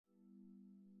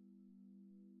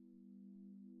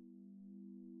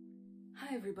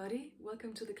Hi everybody,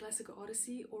 welcome to the Classical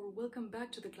Odyssey, or welcome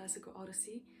back to the Classical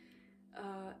Odyssey.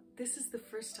 This is the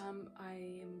first time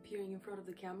I am appearing in front of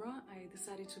the camera. I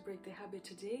decided to break the habit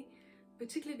today,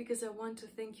 particularly because I want to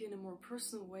thank you in a more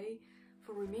personal way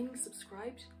for remaining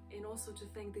subscribed, and also to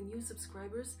thank the new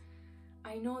subscribers.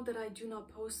 I know that I do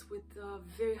not post with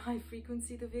very high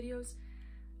frequency the videos.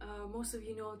 Most of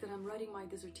you know that I'm writing my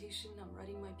dissertation, I'm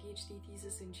writing my PhD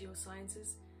thesis in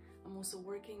geosciences. I'm also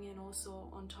working, and also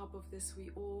on top of this we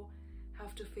all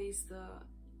have to face the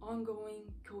ongoing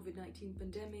COVID-19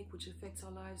 pandemic, which affects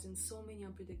our lives in so many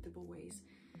unpredictable ways.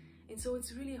 And so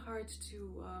it's really hard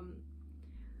to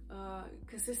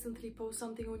consistently post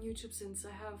something on YouTube since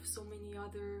I have so many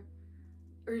other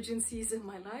urgencies in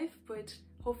my life, but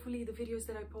hopefully the videos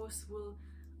that I post will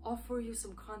offer you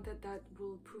some content that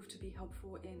will prove to be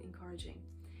helpful and encouraging.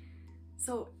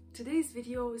 So today's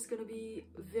video is going to be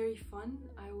very fun.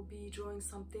 I will be drawing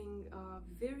something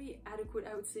very adequate,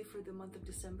 I would say, for the month of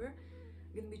December.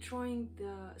 I'm going to be drawing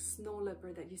the snow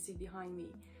leopard that you see behind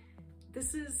me.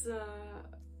 This is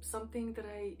something that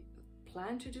I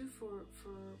plan to do for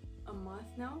a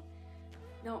month now.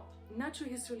 Now, natural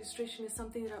history illustration is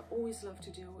something that I always love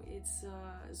to do. It's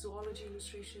zoology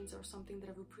illustrations are something that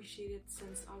I've appreciated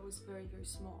since I was very, very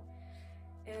small.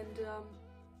 And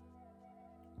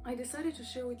I decided to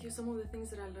share with you some of the things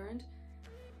that I learned.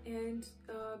 And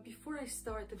before I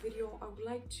start the video, I would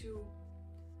like to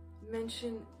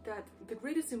mention that the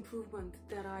greatest improvement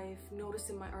that I've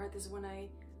noticed in my art is when I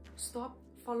stopped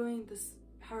following this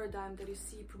paradigm that you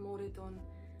see promoted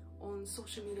on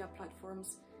social media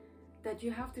platforms, that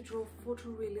you have to draw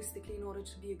photorealistically in order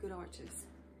to be a good artist.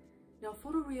 Now,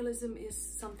 photorealism is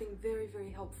something very,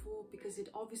 very helpful because it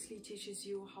obviously teaches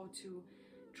you how to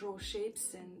draw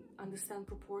shapes and understand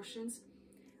proportions,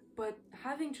 but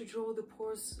having to draw the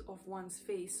pores of one's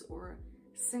face or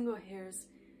single hairs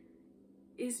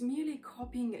is merely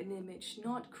copying an image,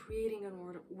 not creating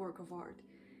a work of art.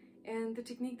 And the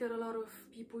technique that a lot of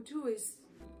people do is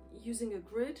using a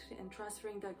grid and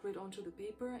transferring that grid onto the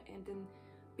paper, and then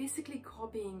basically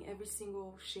copying every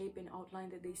single shape and outline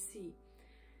that they see.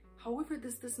 However,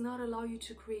 this does not allow you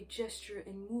to create gesture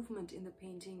and movement in the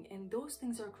painting, and those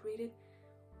things are created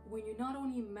when you not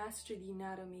only master the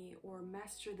anatomy or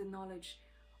master the knowledge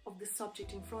of the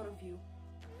subject in front of you,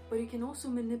 but you can also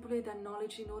manipulate that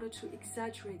knowledge in order to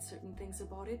exaggerate certain things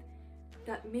about it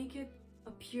that make it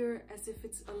appear as if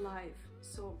it's alive.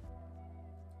 So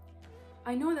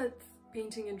I know that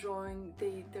painting and drawing,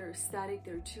 they're static,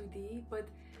 they're 2D, but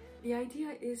the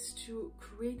idea is to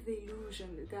create the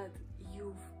illusion that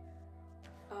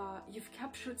you've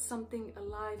captured something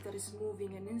alive that is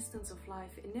moving, an instance of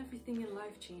life, and everything in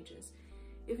life changes.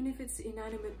 Even if it's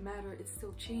inanimate matter, it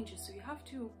still changes. So you have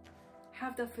to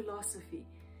have that philosophy.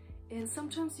 And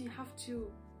sometimes you have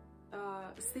to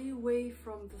stay away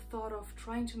from the thought of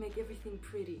trying to make everything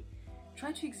pretty.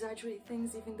 Try to exaggerate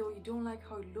things even though you don't like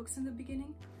how it looks in the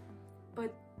beginning,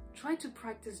 but try to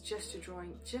practice gesture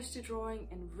drawing. Gesture drawing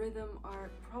and rhythm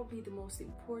are probably the most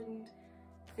important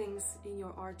things in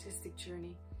your artistic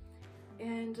journey.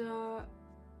 And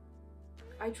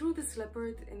I drew this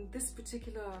leopard in this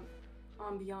particular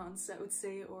ambiance, I would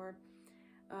say, or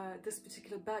this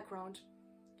particular background.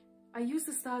 I used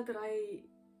the style that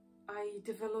I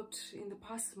developed in the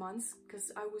past months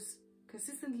because I was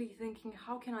consistently thinking,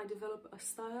 how can I develop a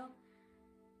style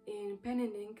in pen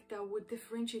and ink that would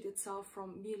differentiate itself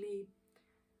from merely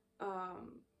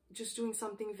just doing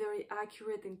something very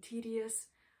accurate and tedious,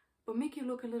 but make it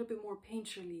look a little bit more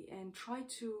painterly and try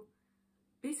to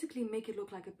basically make it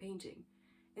look like a painting.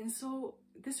 And so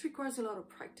this requires a lot of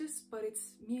practice, but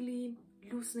it's merely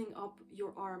loosening up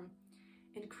your arm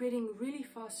and creating really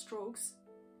fast strokes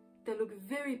that look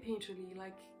very painterly,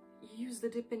 like you use the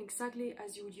dip pen exactly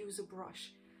as you would use a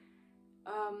brush.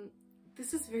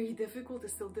 This is very difficult,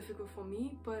 it's still difficult for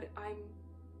me, but I'm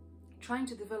trying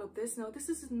to develop this. Now, this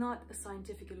is not a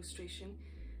scientific illustration,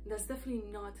 and that's definitely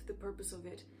not the purpose of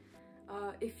it.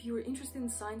 If you're interested in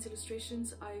science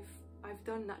illustrations, I've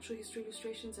done natural history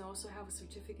illustrations. I also have a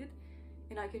certificate,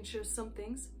 and I can share some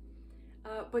things.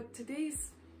 But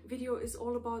today's video is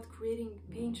all about creating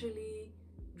painterly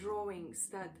drawings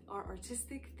that are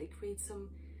artistic. They create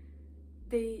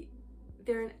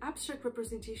they're an abstract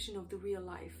representation of the real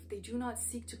life. They do not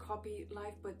seek to copy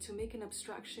life, but to make an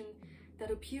abstraction that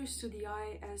appears to the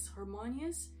eye as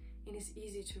harmonious and is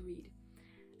easy to read.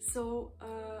 So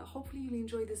hopefully you'll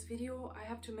enjoy this video. I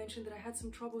have to mention that I had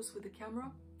some troubles with the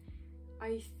camera.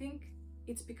 I think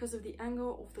it's because of the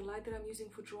angle of the light that I'm using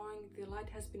for drawing. The light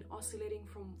has been oscillating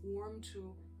from warm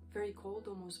to very cold,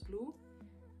 almost blue.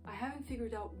 I haven't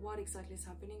figured out what exactly is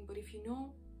happening, but if you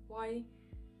know why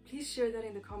please share that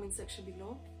in the comment section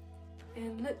below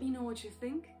and let me know what you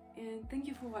think, and thank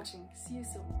you for watching. See you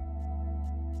soon.